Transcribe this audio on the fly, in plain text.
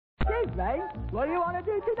Ray. What do you want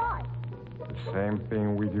to do tonight? The same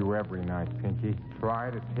thing we do every night, Pinky.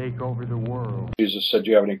 Try to take over the world. Jesus said, do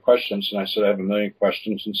you have any questions? And I said, I have a million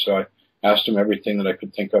questions. And so I asked him everything that I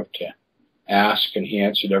could think of to ask, and he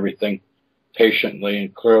answered everything patiently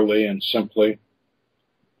and clearly and simply,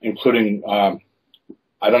 including,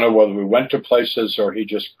 I don't know whether we went to places or he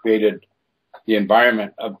just created the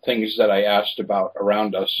environment of things that I asked about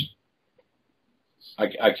around us.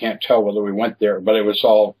 I can't tell whether we went there, but it was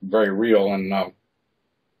all very real. And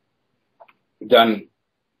then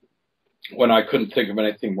when I couldn't think of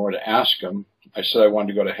anything more to ask him, I said I wanted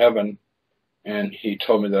to go to heaven, and he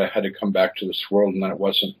told me that I had to come back to this world and that it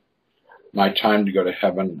wasn't my time to go to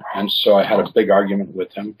heaven. And so I had a big argument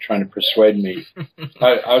with him, trying to persuade me.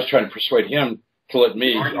 I was trying to persuade him to let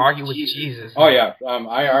me argue with Jesus. Oh yeah,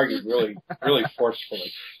 I argued really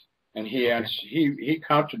forcefully, and he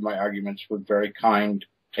countered my arguments with very kind,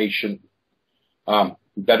 patient,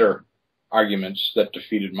 better arguments that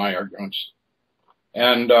defeated my arguments,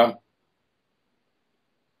 and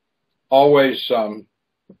always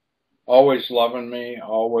loving me,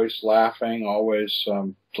 always laughing, always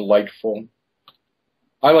delightful.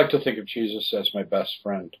 I like to think of Jesus as my best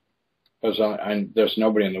friend, because there's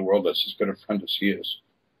nobody in the world that's as good a friend as he is.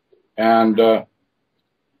 And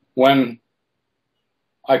when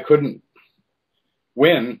I couldn't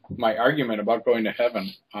win my argument about going to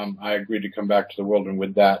heaven, I agreed to come back to the world. And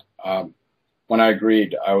with that, when I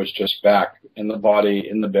agreed, I was just back in the body,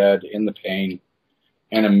 in the bed, in the pain.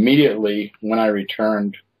 And immediately when I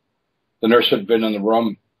returned, the nurse had been in the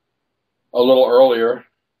room a little earlier,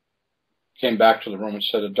 came back to the room and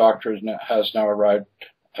said, a doctor has now arrived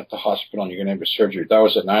at the hospital and you're going to have a surgery. That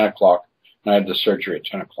was at 9 o'clock, and I had the surgery at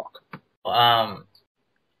 10 o'clock. I'm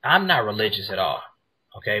not religious at all,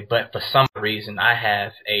 okay? But for some reason, I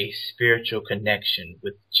have a spiritual connection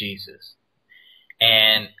with Jesus.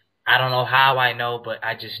 And I don't know how I know, but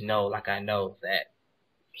I just know, like I know that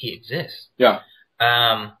he exists. Yeah.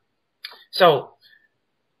 So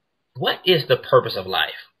what is the purpose of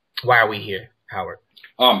life? Why are we here, Howard?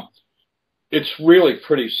 It's really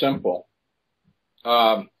pretty simple.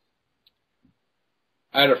 I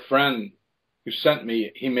had a friend who sent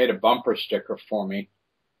me, he made a bumper sticker for me.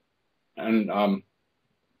 And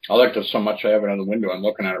I liked it so much I have it on the window. I'm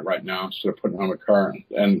looking at it right now instead of putting it on my car.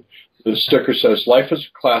 And the sticker says, life is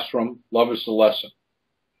a classroom, love is the lesson.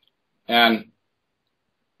 And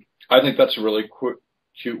I think that's a really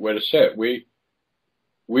cute way to say it. We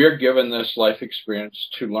are given this life experience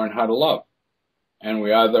to learn how to love. And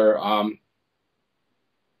we either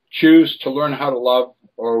choose to learn how to love,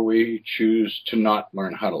 or we choose to not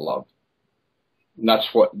learn how to love. And that's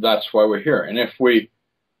why we're here. And if we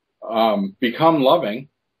become loving,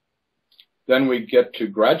 then we get to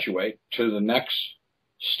graduate to the next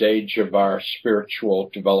stage of our spiritual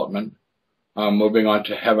development, moving on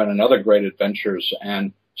to heaven and other great adventures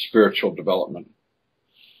and spiritual development.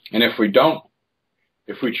 And if we don't,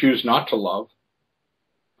 if we choose not to love,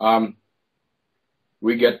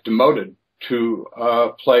 we get demoted to a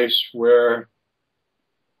place where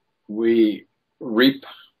we reap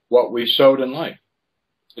what we sowed in life.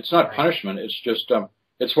 It's not punishment. It's just,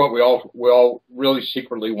 it's what we all really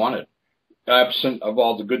secretly wanted, absent of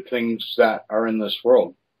all the good things that are in this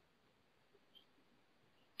world.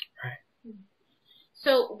 Right.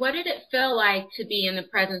 So what did it feel like to be in the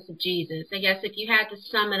presence of Jesus? I guess if you had to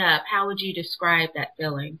sum it up, how would you describe that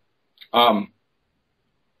feeling?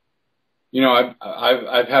 You know,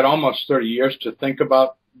 I've had almost 30 years to think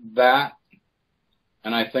about that,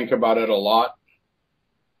 and I think about it a lot,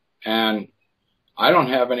 and I don't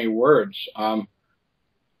have any words.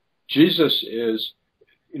 Jesus is,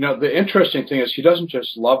 you know, the interesting thing is he doesn't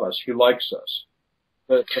just love us, he likes us.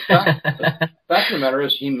 The fact of the matter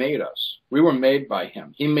is he made us. We were made by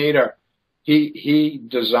him. He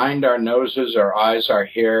designed our noses, our eyes, our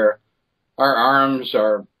hair, our arms,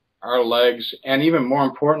 our legs, and even more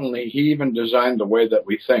importantly, he even designed the way that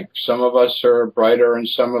we think. Some of us are brighter and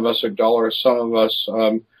some of us are duller. Some of us,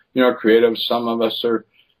 creative. Some of us are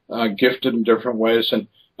gifted in different ways. And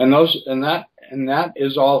that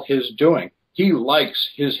is all his doing. He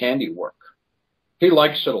likes his handiwork. He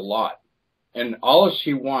likes it a lot. And all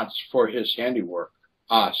he wants for his handiwork,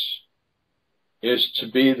 us, is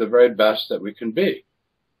to be the very best that we can be.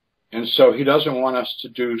 And so he doesn't want us to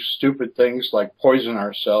do stupid things like poison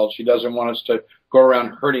ourselves. He doesn't want us to go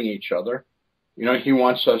around hurting each other. You know, he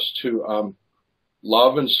wants us to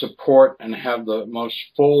love and support and have the most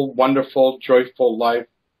full, wonderful, joyful life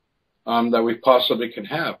that we possibly can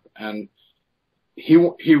have. And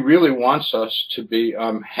he really wants us to be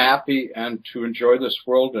happy and to enjoy this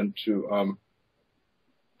world and to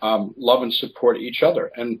love and support each other.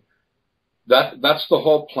 And that's the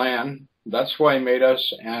whole plan. That's why he made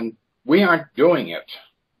us, and we aren't doing it.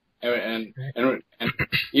 And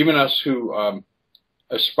even us who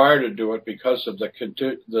aspire to do it because of the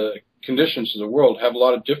conditions of the world have a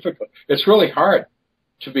lot of difficulty. It's really hard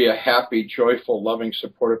to be a happy, joyful, loving,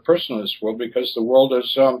 supportive person in this world because the world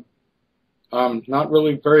is not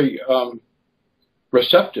really very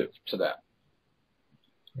receptive to that.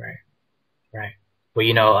 Right.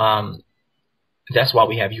 Well, that's why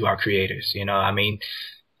we have YouAreCreators. I mean,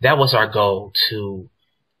 that was our goal, to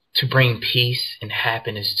bring peace and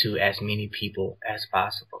happiness to as many people as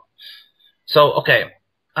possible. So, okay,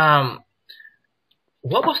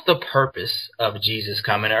 what was the purpose of Jesus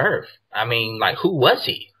coming to earth? I mean, like, who was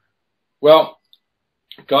he? Well,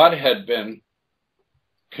 God had been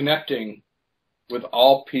connecting with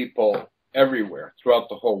all people everywhere throughout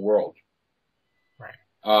the whole world.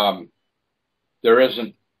 Right. There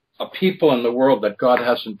isn't a people in the world that God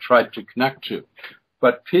hasn't tried to connect to,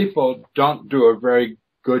 but people don't do a very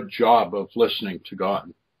good job of listening to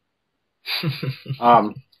God.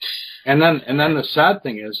 And then the sad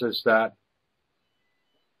thing is that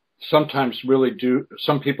some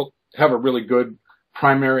people have a really good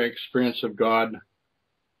primary experience of God,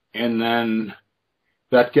 and then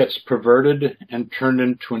that gets perverted and turned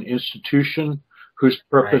into an institution whose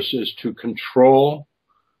purpose is to control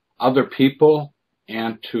other people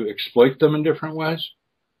and to exploit them in different ways.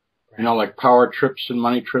 Like power trips and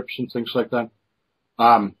money trips and things like that.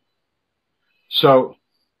 So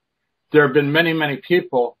there have been many, many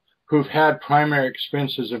people who've had primary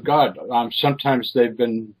experiences of God. Sometimes they've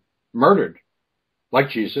been murdered, like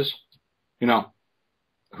Jesus,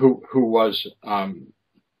 who was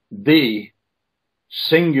the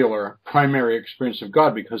singular primary experience of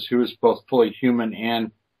God because he was both fully human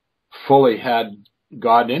and fully had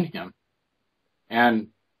God in him. And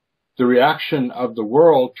the reaction of the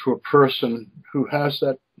world to a person who has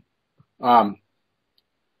that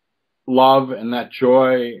love and that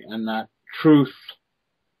joy and that truth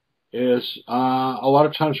is a lot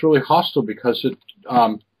of times really hostile because it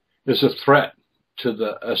is a threat to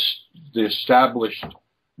the established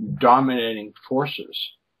dominating forces,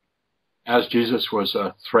 as Jesus was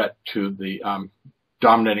a threat to the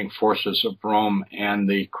dominating forces of Rome and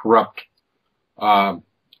the corrupt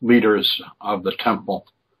leaders of the temple.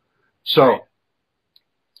 So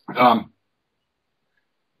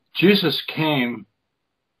Jesus came,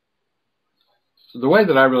 the way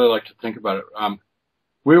that I really like to think about it,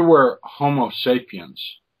 we were Homo sapiens,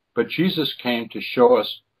 but Jesus came to show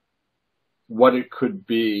us what it could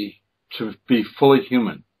be to be fully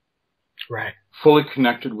human. Right. Fully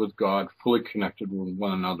connected with God, fully connected with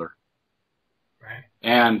one another. Right.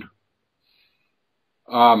 And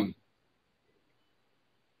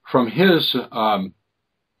from his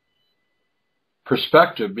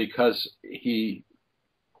perspective, because he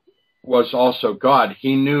was also God,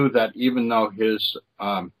 he knew that even though his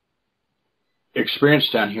experience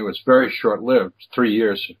down here was very short-lived, 3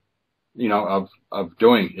 years, of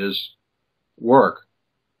doing his work,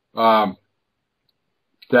 that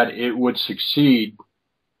it would succeed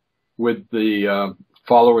with the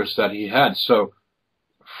followers that he had. So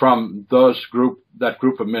from that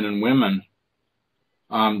group of men and women,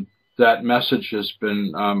 that message has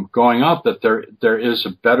been going out that there is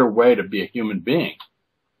a better way to be a human being.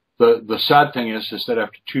 The sad thing is that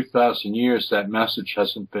after 2,000 years, that message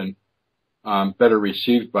hasn't been better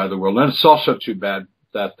received by the world. And it's also too bad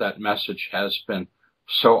that message has been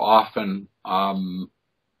so often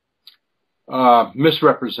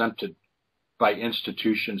misrepresented by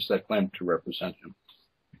institutions that claim to represent him.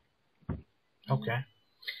 Okay.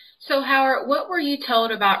 So, Howard, what were you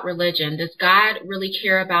told about religion? Does God really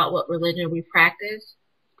care about what religion we practice?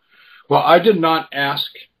 Well, I did not ask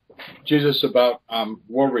Jesus about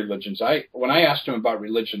world religions. When I asked him about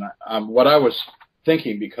religion, what I was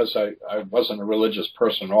thinking, because I wasn't a religious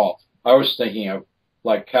person at all, I was thinking of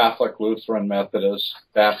like Catholic, Lutheran, Methodist,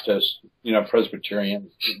 Baptist,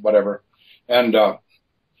 Presbyterian, whatever. And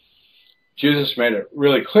Jesus made it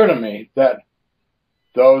really clear to me that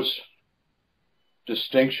those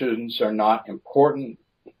distinctions are not important.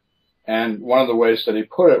 And one of the ways that he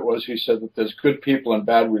put it was, he said that there's good people in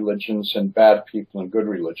bad religions and bad people in good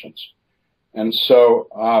religions. And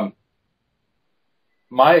so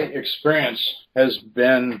my experience has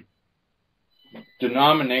been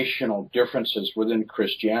denominational differences within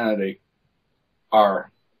Christianity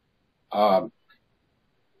are not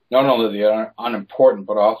only they're unimportant,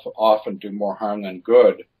 but often do more harm than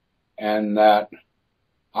good. And that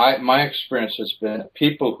my experience has been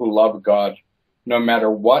people who love God, no matter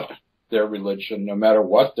what their religion, no matter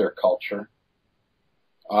what their culture,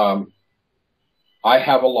 I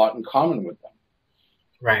have a lot in common with them.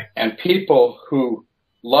 Right. And people who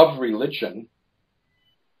love religion,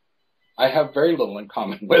 I have very little in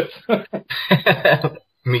common with.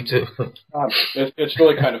 Me too. It's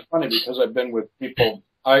really kind of funny because I've been with people.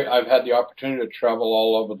 I've had the opportunity to travel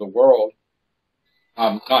all over the world.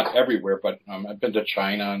 Not everywhere, but I've been to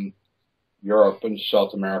China and Europe and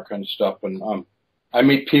South America and stuff. And I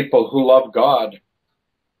meet people who love God,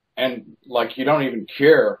 and like you don't even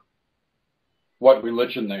care what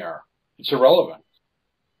religion they are. It's irrelevant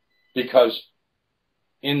because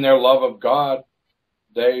in their love of God,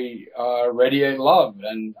 they radiate love,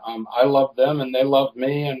 and I love them, and they love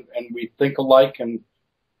me, and we think alike, and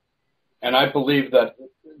I believe that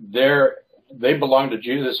they belong to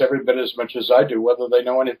Jesus every bit as much as I do, whether they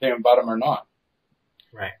know anything about him or not.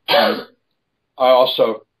 Right. I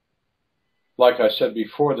also, like I said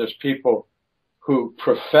before, there's people who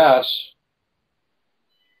profess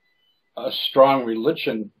a strong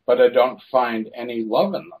religion, but I don't find any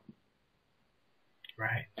love in them.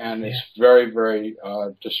 Right. And it's very, very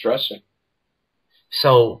distressing.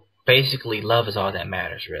 So basically, love is all that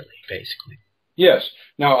matters, really, basically. Yes.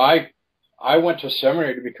 Now, I went to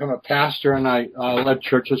seminary to become a pastor, and I led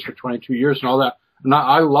churches for 22 years and all that. And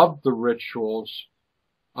I love the rituals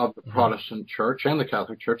of the Protestant church and the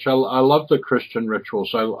Catholic church. I love the Christian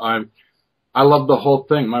rituals. I love the whole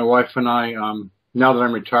thing. My wife and I, now that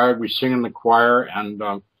I'm retired, we sing in the choir, and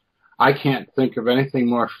I can't think of anything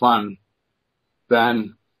more fun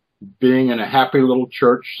than being in a happy little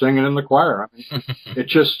church singing in the choir. I mean,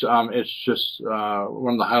 it's just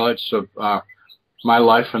one of the highlights of my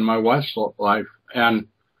life and my wife's life. And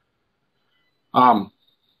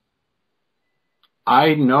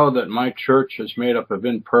I know that my church is made up of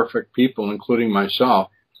imperfect people, including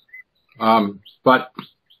myself. But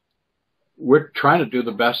we're trying to do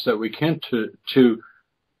the best that we can to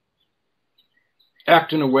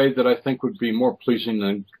act in a way that I think would be more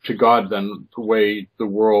pleasing to God than the way the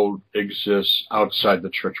world exists outside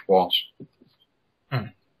the church walls.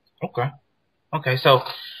 Okay. So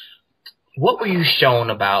what were you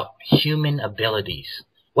shown about human abilities?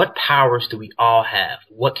 What powers do we all have?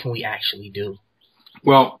 What can we actually do?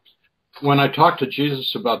 Well, when I talked to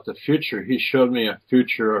Jesus about the future, he showed me a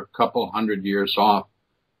future a couple hundred years off,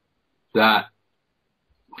 that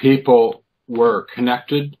people were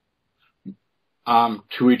connected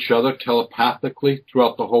to each other telepathically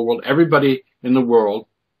throughout the whole world. Everybody in the world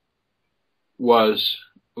was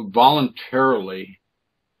voluntarily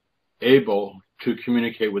able to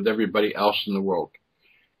communicate with everybody else in the world.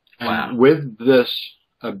 And with this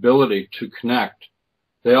ability to connect,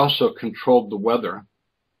 they also controlled the weather.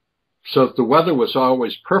 So the weather was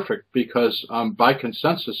always perfect because by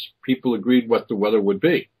consensus, people agreed what the weather would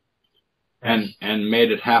be and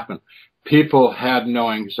made it happen. People had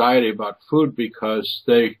no anxiety about food because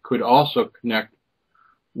they could also connect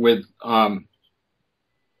with the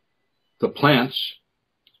plants,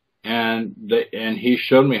 and he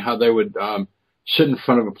showed me how they would sit in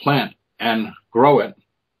front of a plant and grow it,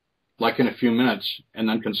 like in a few minutes, and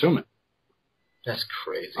then consume it. That's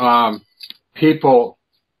crazy. People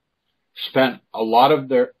spent a lot of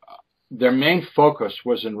their main focus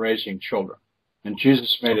was in raising children. And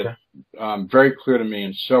Jesus made it very clear to me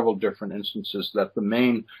in several different instances that the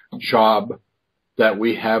main job that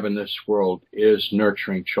we have in this world is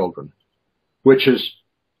nurturing children, which is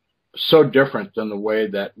so different than the way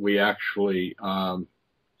that we actually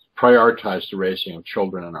prioritize the raising of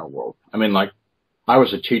children in our world. I mean, like, I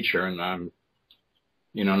was a teacher, and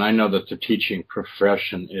and I know that the teaching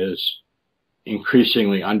profession is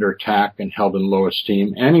increasingly under attack and held in low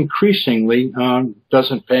esteem, and increasingly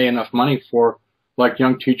doesn't pay enough money for, like,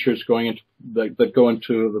 young teachers that go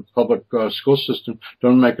into the public school system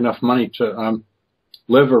don't make enough money to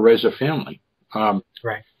live or raise a family.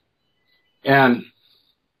 Right. And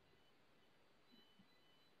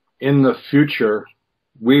in the future,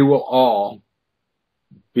 we will all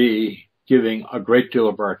be giving a great deal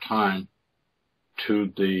of our time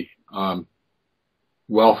to the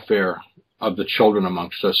welfare of the children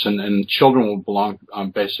amongst us, and children will belong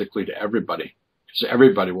basically to everybody, because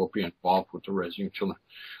everybody will be involved with the raising of children.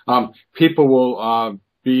 People will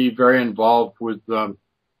be very involved with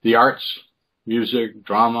the arts, music,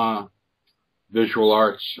 drama, visual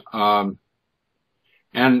arts,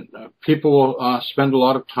 and people will spend a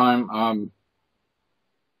lot of time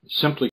simply